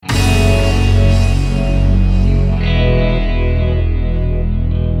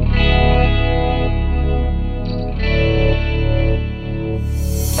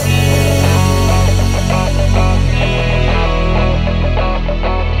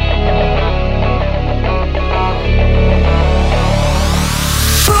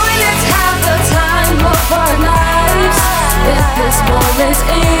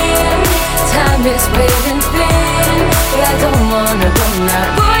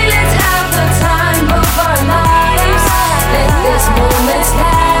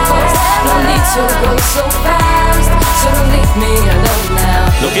so fast, so don't leave me alone now.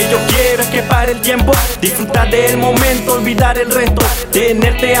 Lo que yo quiero es que pare el tiempo, disfrutar del momento, olvidar el resto.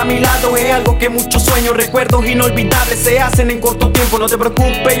 Tenerte a mi lado es algo que muchos sueños, recuerdos inolvidables se hacen en corto tiempo. No te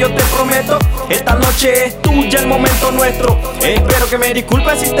preocupes, yo te prometo, esta noche es tuya, el momento nuestro. Espero que me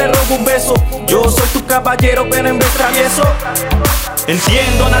disculpes si te robo un beso. Yo soy tu caballero, pero en vez travieso.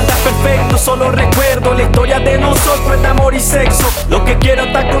 Entiendo, nada es perfecto, solo recuerdo la historia de nosotros, es de amor y sexo. Lo que quiero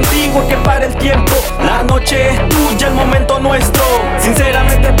estar contigo es que pare el tiempo. La noche es tuya, el momento nuestro.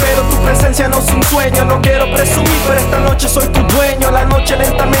 Sinceramente espero tu presencia, no es un sueño. No quiero presumir, pero esta noche soy tu dueño. La noche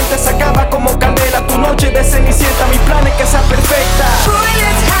lentamente se acaba como candela. Tu noche de cenicienta, mi plan es que sea perfecta. Boy,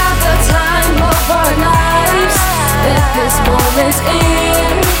 let's have the time of our lives. Let this moment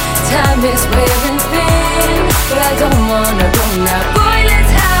in. Time is wearing thin, but I don't wanna go now. Boy,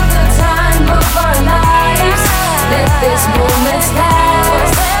 let's have the time of our lives. Let this moment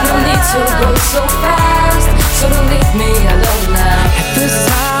last. No need to go so fast, so don't leave me alone now. At this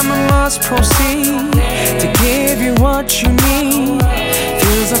time I must proceed to give you what you need.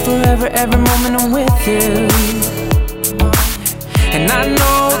 Feels like forever every moment I'm with you. And I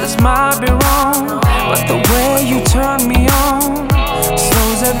know this might be wrong, but the way you turn me on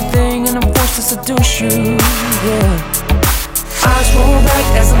slows everything and I'm forced to seduce you, yeah. Eyes roll back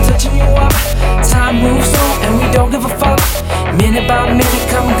as I'm touching you up. Time moves on and we don't give a fuck. Minute by minute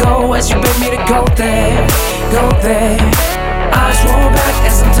come and go as you beg me to go there, go there. Eyes roll back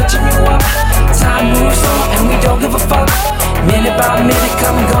as I'm touching you up. Time moves on and we don't give a fuck. Minute by minute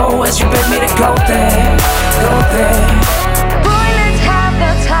come and go as you beg me to go there, go there.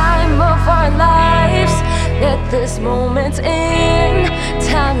 The time of our lives, let this moment in.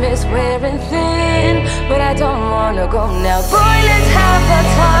 Time is wearing thin, but I don't wanna go now. Boy, let's have the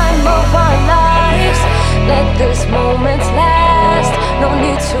time of our lives. Let this moment last. No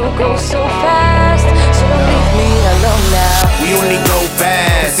need to go so fast, so don't leave me alone now. We only go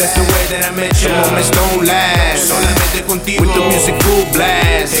fast, that's the way that I met you. The moments don't last, solamente contigo. With the music full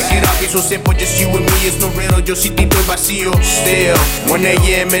blast. Take it off, it's so simple, just you and me. It's no riddle, yo sí te estoy vacío. Still, 1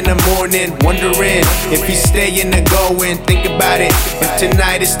 a.m. in the morning, wondering if he's staying or going. Think about it, if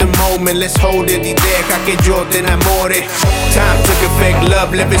tonight is the moment, let's hold it. Y deja que yo te enamore. Time took effect,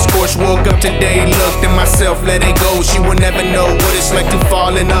 love left its course. Woke up today, looked at myself, let it go. She will never know what it's like to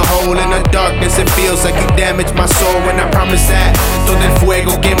fall in a hole in the darkness. It feels like you damaged my soul, and I promise that todo el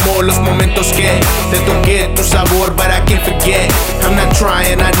fuego quemó los momentos que te toqué, tu sabor para